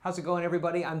How's it going,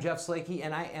 everybody? I'm Jeff Slakey,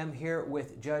 and I am here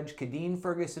with Judge Cadine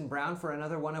Ferguson-Brown for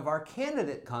another one of our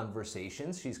candidate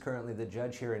conversations. She's currently the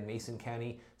judge here in Mason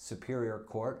County Superior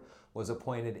Court, was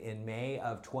appointed in May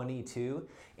of 22,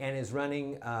 and is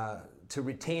running to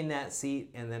retain that seat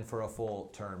and then for a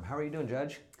full term. How are you doing,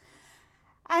 Judge?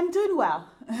 I'm doing well.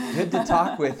 Good to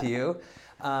talk with you.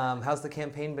 How's the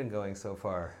campaign been going so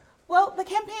far? Well, the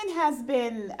campaign has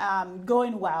been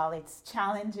going well. It's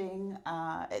challenging.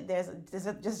 There's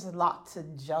just a lot to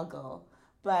juggle,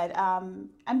 but I'm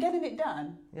getting it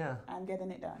done. Yeah. I'm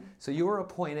getting it done. So you were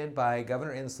appointed by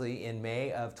Governor Inslee in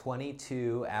May of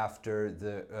 22 after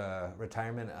the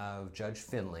retirement of Judge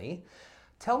Finley.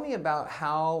 Tell me about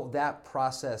how that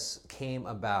process came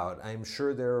about. I'm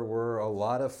sure there were a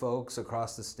lot of folks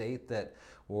across the state that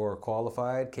were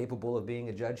qualified, capable of being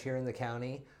a judge here in the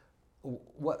county.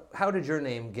 How did your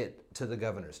name get to the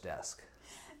governor's desk?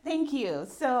 Thank you.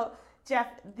 So, Jeff,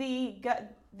 the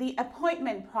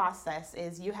appointment process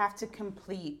is you have to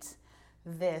complete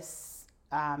this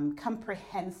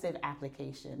comprehensive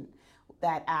application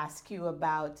that asks you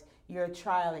about your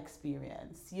trial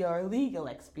experience, your legal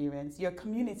experience, your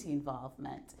community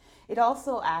involvement. It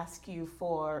also asks you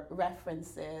for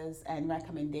references and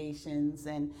recommendations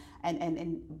and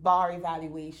bar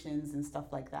evaluations and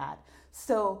stuff like that.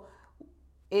 So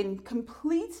in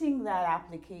completing that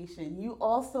application, you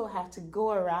also have to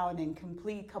go around and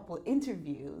complete a couple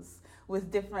interviews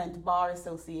with different bar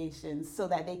associations so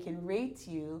that they can rate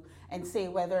you and say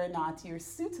whether or not you're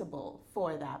suitable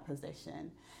for that position.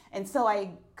 And so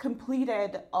I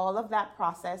completed all of that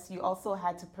process. You also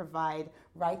had to provide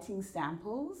writing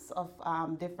samples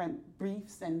of different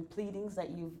briefs and pleadings that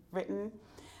you've written.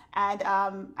 And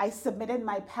I submitted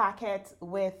my packet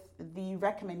with the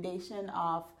recommendation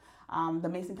of the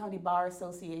Mason County Bar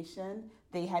Association.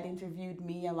 They had interviewed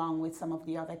me along with some of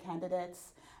the other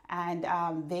candidates, and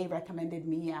they recommended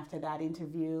me after that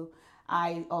interview.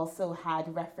 I also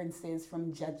had references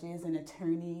from judges and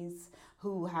attorneys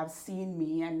who have seen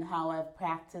me and how I've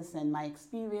practiced and my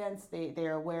experience.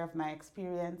 They're aware of my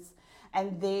experience,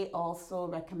 and they also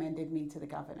recommended me to the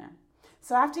governor.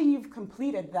 So after you've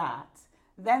completed that,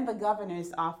 then the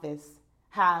governor's office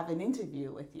have an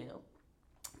interview with you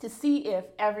to see if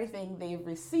everything they've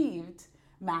received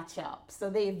match up. So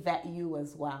they vet you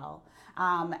as well.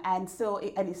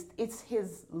 It's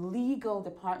his legal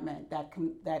department that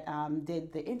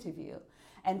did the interview.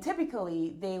 And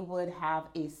typically they would have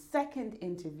a second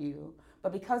interview,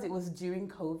 but because it was during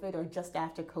COVID or just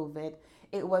after COVID,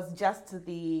 it was just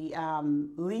the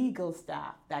legal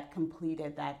staff that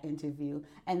completed that interview.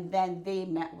 And then they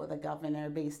met with the governor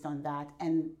based on that.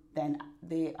 And then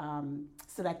they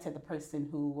selected the person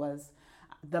who was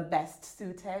the best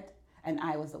suited. And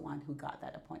I was the one who got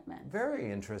that appointment.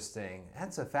 Very interesting.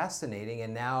 That's fascinating.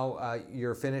 And now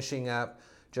you're finishing up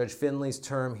Judge Finley's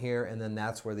term here, and then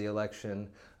that's where the election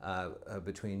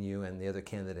between you and the other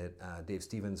candidate, Dave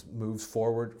Stevens, moves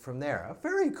forward from there.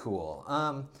 Very cool.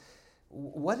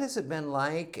 What has it been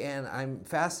like? And I'm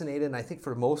fascinated, and I think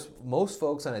for most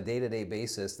folks on a day-to-day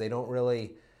basis, they don't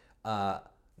really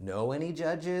know any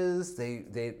judges.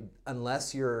 They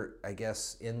unless you're, I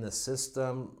guess, in the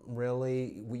system,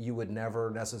 really, you would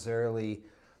never necessarily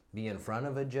be in front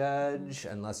of a judge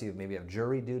unless you maybe have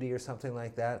jury duty or something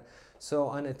like that. So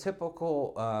on a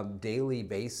typical daily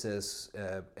basis,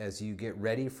 as you get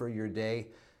ready for your day,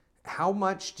 how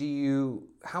much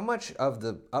of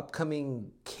the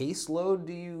upcoming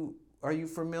caseload are you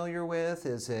familiar with?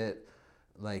 Is it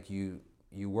like you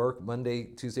work Monday,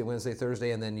 Tuesday, Wednesday,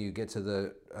 Thursday, and then you get to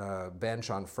the bench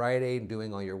on Friday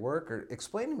doing all your work? Or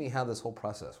explain to me how this whole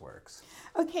process works.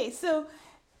 Okay, so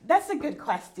that's a good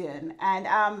question.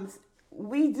 And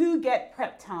we do get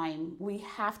prep time. We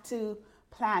have to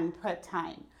plan prep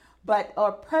time. But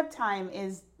our prep time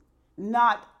is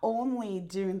not only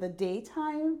during the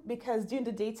daytime, because during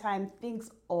the daytime,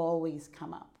 things always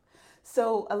come up.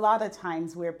 So a lot of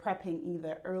times we're prepping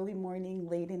either early morning,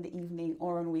 late in the evening,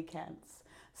 or on weekends.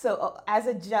 So as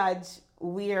a judge,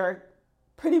 we're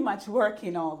pretty much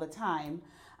working all the time.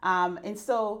 And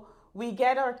so we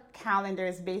get our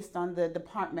calendars based on the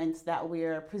departments that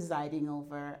we're presiding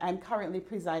over. I'm currently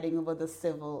presiding over the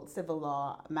civil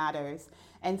law matters.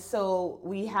 And so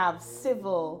we have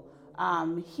civil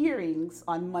hearings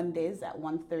on Mondays at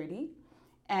 1:30.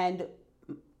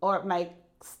 Or my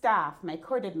staff, my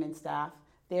court admin staff,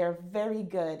 they're very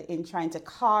good in trying to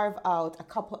carve out a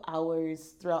couple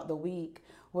hours throughout the week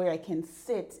where I can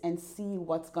sit and see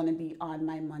what's going to be on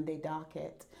my Monday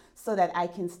docket so that I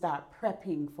can start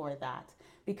prepping for that.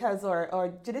 Because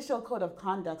our judicial code of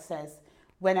conduct says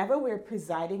whenever we're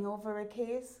presiding over a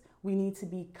case, we need to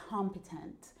be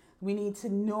competent. We need to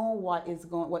know what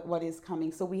is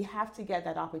coming. So we have to get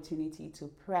that opportunity to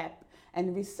prep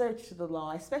and research the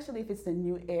law, especially if it's a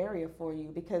new area for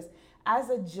you, because as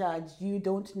a judge, you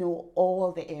don't know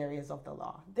all the areas of the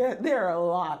law. There are a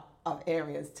lot of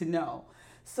areas to know.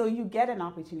 So you get an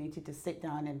opportunity to sit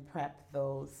down and prep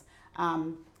those.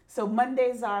 So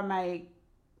Mondays are my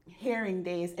hearing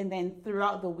days, and then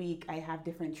throughout the week I have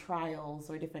different trials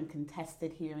or different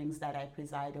contested hearings that I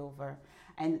preside over,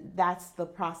 and that's the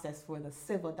process for the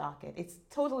civil docket. It's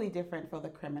totally different for the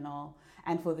criminal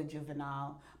and for the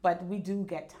juvenile, but we do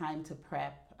get time to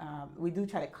prep. We do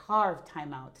try to carve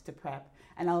time out to prep,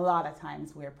 and a lot of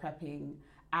times we're prepping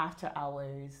after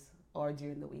hours or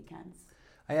during the weekends.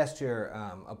 I asked your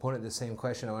opponent the same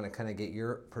question. I want to kind of get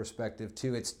your perspective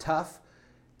too. It's tough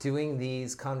doing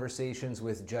these conversations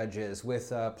with judges,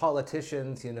 with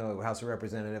politicians, House of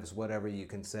Representatives, whatever. You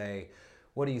can say,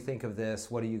 what do you think of this?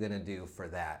 What are you going to do for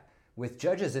that? With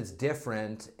judges, it's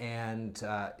different, and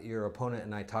your opponent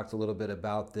and I talked a little bit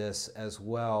about this as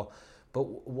well.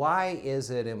 But why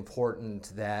is it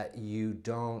important that you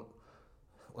don't,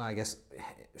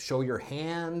 show your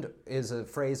hand is a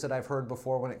phrase that I've heard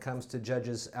before when it comes to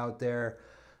judges out there,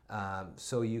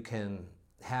 so you can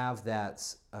have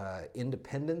that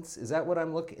independence? Is that what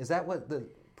is that what the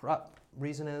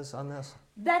reason is on this?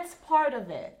 That's part of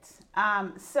it.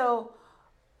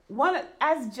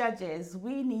 As judges,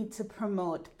 we need to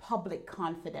promote public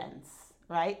confidence,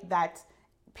 right? That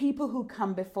people who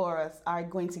come before us are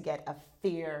going to get a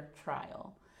fair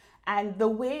trial. And the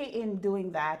way in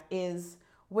doing that is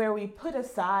where we put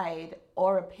aside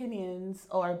our opinions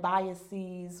or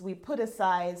biases, we put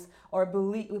aside our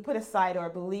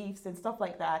beliefs and stuff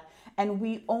like that, and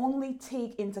we only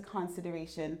take into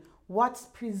consideration what's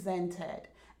presented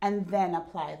and then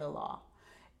apply the law.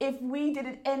 If we did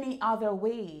it any other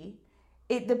way,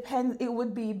 it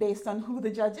would be based on who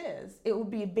the judge is. It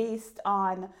would be based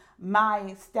on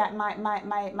my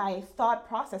thought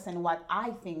process and what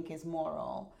I think is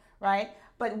moral, right?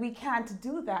 But we can't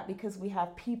do that because we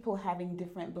have people having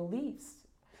different beliefs.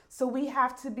 So we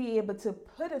have to be able to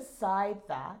put aside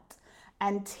that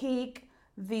and take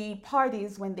the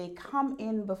parties when they come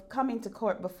into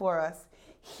court before us,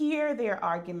 hear their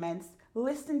arguments,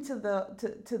 listen to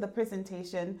the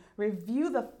presentation,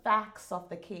 review the facts of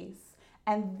the case,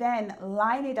 and then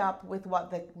line it up with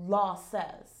what the law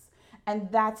says.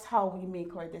 And that's how we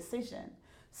make our decision.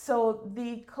 So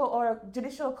the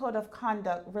Judicial Code of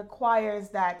Conduct requires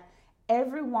that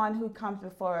everyone who comes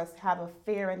before us have a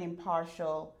fair and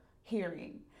impartial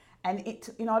hearing. And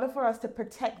in order for us to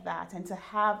protect that and to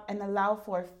have and allow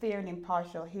for a fair and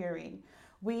impartial hearing,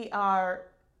 we are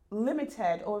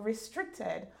limited or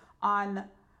restricted on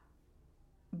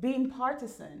being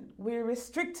partisan. We're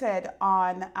restricted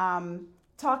on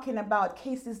talking about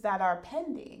cases that are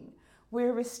pending.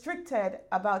 We're restricted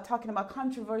about talking about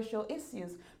controversial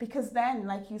issues because then,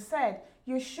 like you said,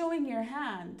 you're showing your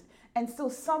hand. And so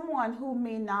someone who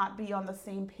may not be on the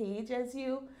same page as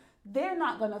you, they're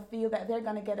not going to feel that they're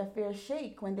going to get a fair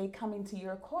shake when they come into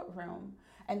your courtroom.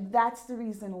 And that's the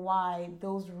reason why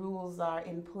those rules are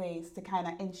in place, to kind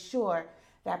of ensure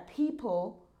that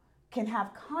people can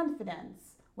have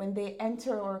confidence when they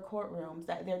enter our courtrooms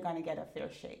that they're going to get a fair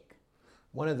shake.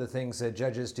 One of the things that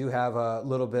judges do have a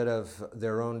little bit of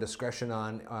their own discretion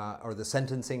on are the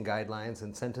sentencing guidelines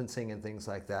and sentencing and things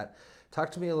like that.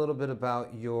 Talk to me a little bit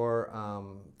about your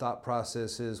thought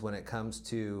processes when it comes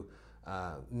to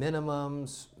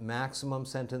minimums, maximum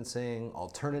sentencing,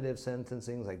 alternative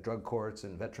sentencing like drug courts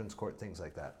and veterans court, things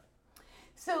like that.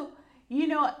 So,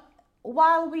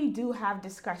 while we do have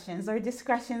discretions, our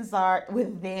discretions are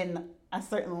within a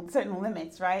certain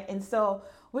limits, right? And so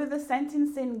with the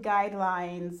sentencing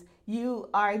guidelines, you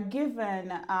are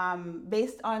given,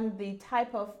 based on the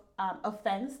type of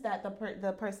offense that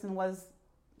the person was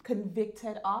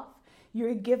convicted of,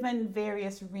 you're given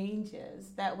various ranges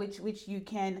that which you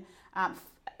can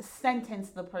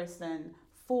sentence the person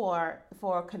for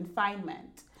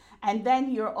confinement. And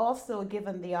then you're also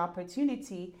given the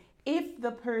opportunity, if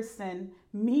the person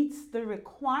meets the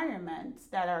requirements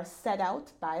that are set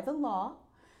out by the law,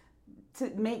 to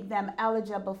make them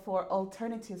eligible for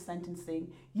alternative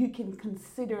sentencing, you can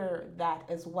consider that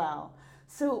as well.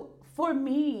 So for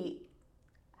me,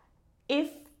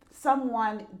 if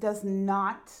someone is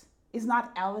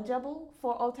not eligible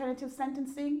for alternative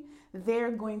sentencing,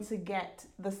 they're going to get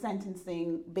the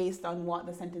sentencing based on what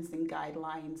the sentencing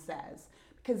guideline says,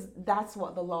 because that's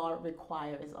what the law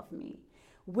requires of me.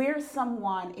 Where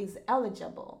someone is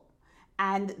eligible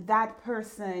and that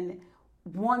person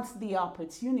wants the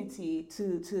opportunity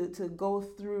to go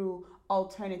through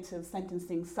alternative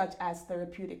sentencing, such as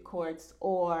therapeutic courts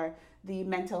or the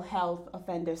mental health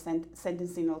offender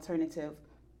sentencing alternative,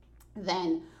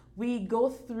 then we go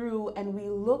through and we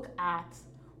look at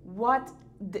what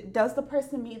does the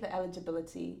person meet the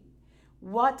eligibility,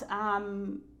 what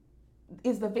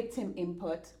is the victim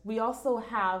input. We also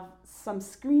have some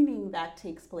screening that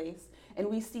takes place, and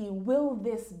we see, will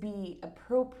this be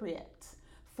appropriate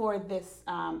for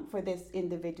this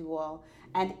individual?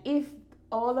 And if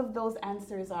all of those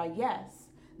answers are yes,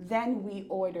 then we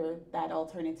order that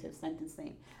alternative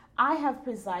sentencing. I have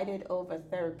presided over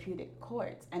therapeutic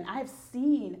courts, and I've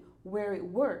seen where it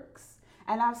works.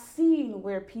 And I've seen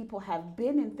where people have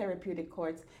been in therapeutic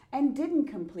courts and didn't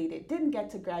complete it, didn't get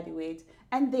to graduate,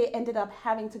 and they ended up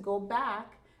having to go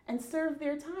back and serve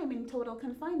their time in total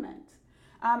confinement.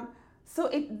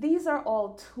 These are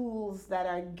all tools that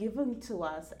are given to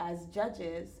us as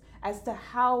judges as to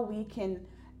how we can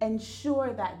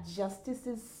ensure that justice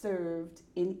is served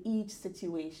in each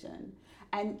situation.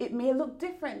 And it may look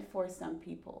different for some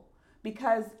people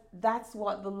because that's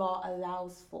what the law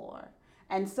allows for.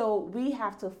 And so we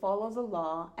have to follow the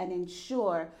law and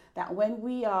ensure that when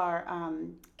we are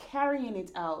carrying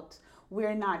it out,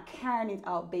 we're not carrying it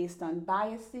out based on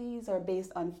biases or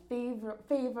based on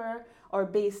favor or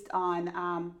based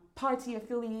on party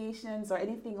affiliations or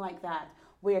anything like that.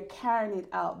 We're carrying it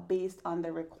out based on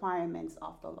the requirements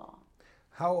of the law.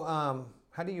 How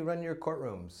do you run your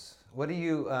courtrooms? What do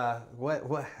you what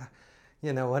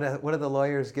do the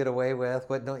lawyers get away with?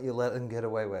 What don't you let them get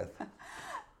away with?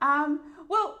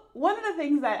 Well, one of the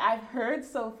things that I've heard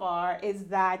so far is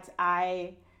that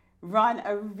I run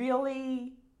a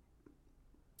really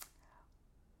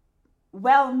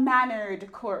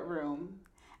well-mannered courtroom.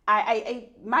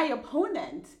 My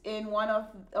opponent in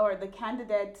the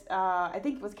candidate, I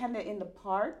think it was candidate in the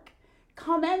park,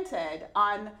 commented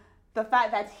on the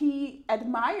fact that he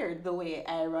admired the way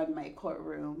I run my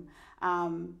courtroom.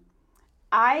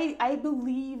 I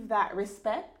believe that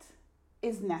respect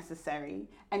is necessary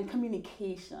and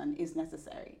communication is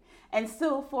necessary. And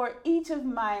so for each of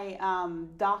my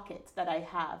dockets that I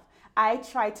have, I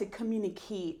try to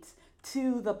communicate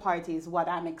to the parties what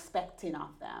I'm expecting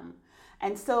of them.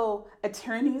 And so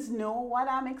attorneys know what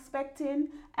I'm expecting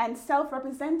and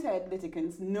self-represented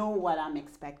litigants know what I'm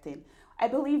expecting. I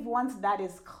believe once that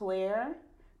is clear,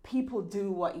 people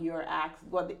do what you're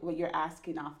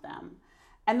asking of them.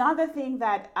 Another thing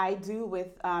that I do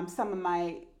with some of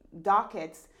my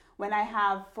dockets, when I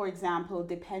have, for example,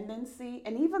 dependency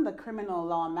and even the criminal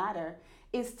law matter,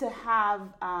 is to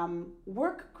have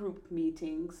work group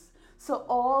meetings. So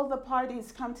all the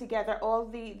parties come together, all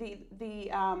the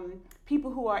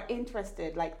people who are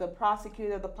interested, like the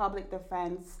prosecutor, the public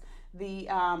defense, the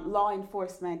law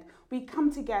enforcement, we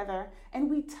come together and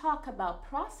we talk about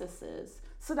processes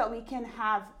so that we can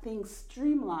have things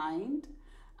streamlined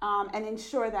and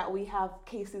ensure that we have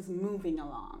cases moving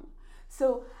along.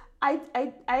 So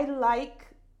I like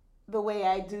the way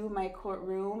I do my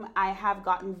courtroom. I have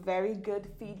gotten very good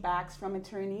feedbacks from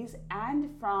attorneys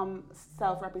and from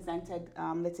self-represented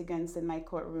litigants in my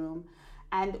courtroom.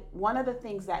 And one of the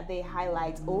things that they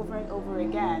highlight over and over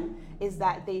again is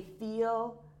that they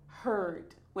feel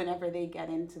heard whenever they get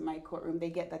into my courtroom. They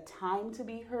get the time to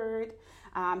be heard,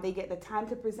 they get the time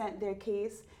to present their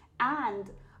case, and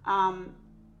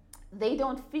they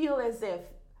don't feel as if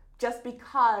just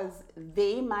because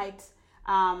they might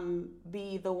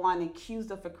be the one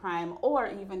accused of a crime or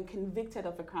even convicted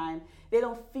of a crime, they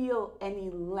don't feel any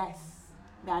less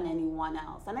than anyone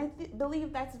else. And I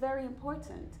believe that's very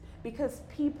important because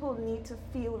people need to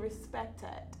feel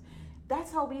respected.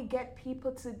 That's how we get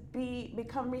people to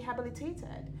become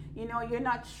rehabilitated. You know, you're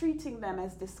not treating them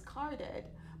as discarded,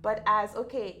 but as,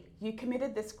 okay, you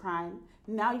committed this crime,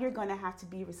 now you're gonna have to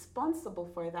be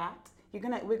responsible for that.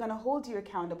 We're gonna hold you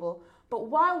accountable, but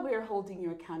while we're holding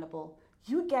you accountable,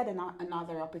 you get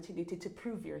another opportunity to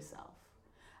prove yourself.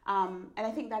 And I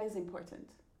think that is important.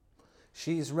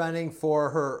 She's running for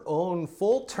her own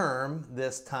full term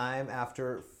this time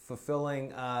after fulfilling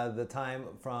the time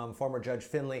from former Judge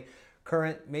Finley.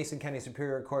 Current Mason County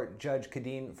Superior Court Judge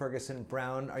Cadine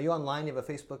Ferguson-Brown. Are you online? You have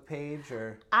a Facebook page,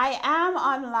 or? I am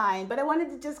online, but I wanted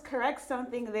to just correct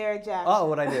something there, Jeff. Oh,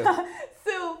 what'd I do?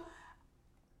 So,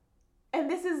 and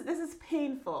this is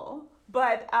painful,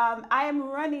 but I am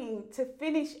running to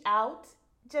finish out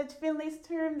Judge Finley's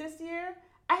term this year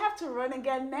I have to run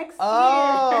again next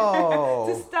Oh,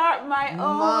 year to start my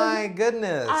own. My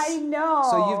goodness. I know.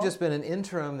 So you've just been an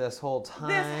interim this whole time.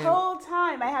 This whole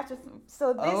time I have to.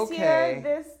 So this year,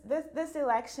 this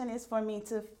election is for me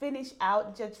to finish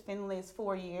out Judge Finley's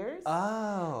 4 years.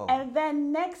 Oh. And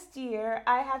then next year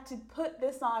I have to put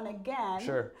this on again.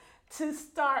 Sure. To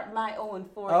start my own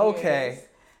 4 years. Okay.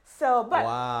 So, but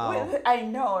wow. I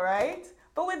know, right?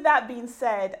 But with that being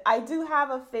said, I do have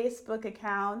a Facebook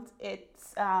account.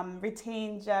 It's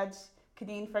Retain Judge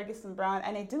Cadine Ferguson-Brown,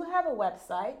 and I do have a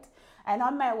website. And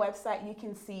on my website, you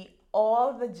can see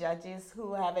all the judges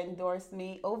who have endorsed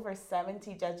me. Over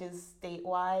 70 judges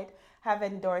statewide have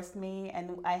endorsed me,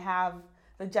 and I have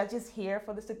the judges here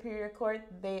for the Superior Court.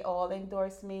 They all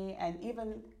endorse me, and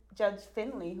even Judge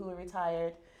Finley, who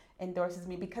retired, endorses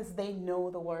me because they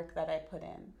know the work that I put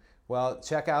in. Well,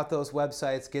 check out those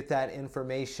websites, get that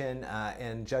information,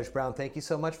 and Judge Brown, thank you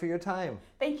so much for your time.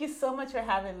 Thank you so much for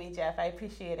having me, Jeff. I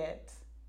appreciate it.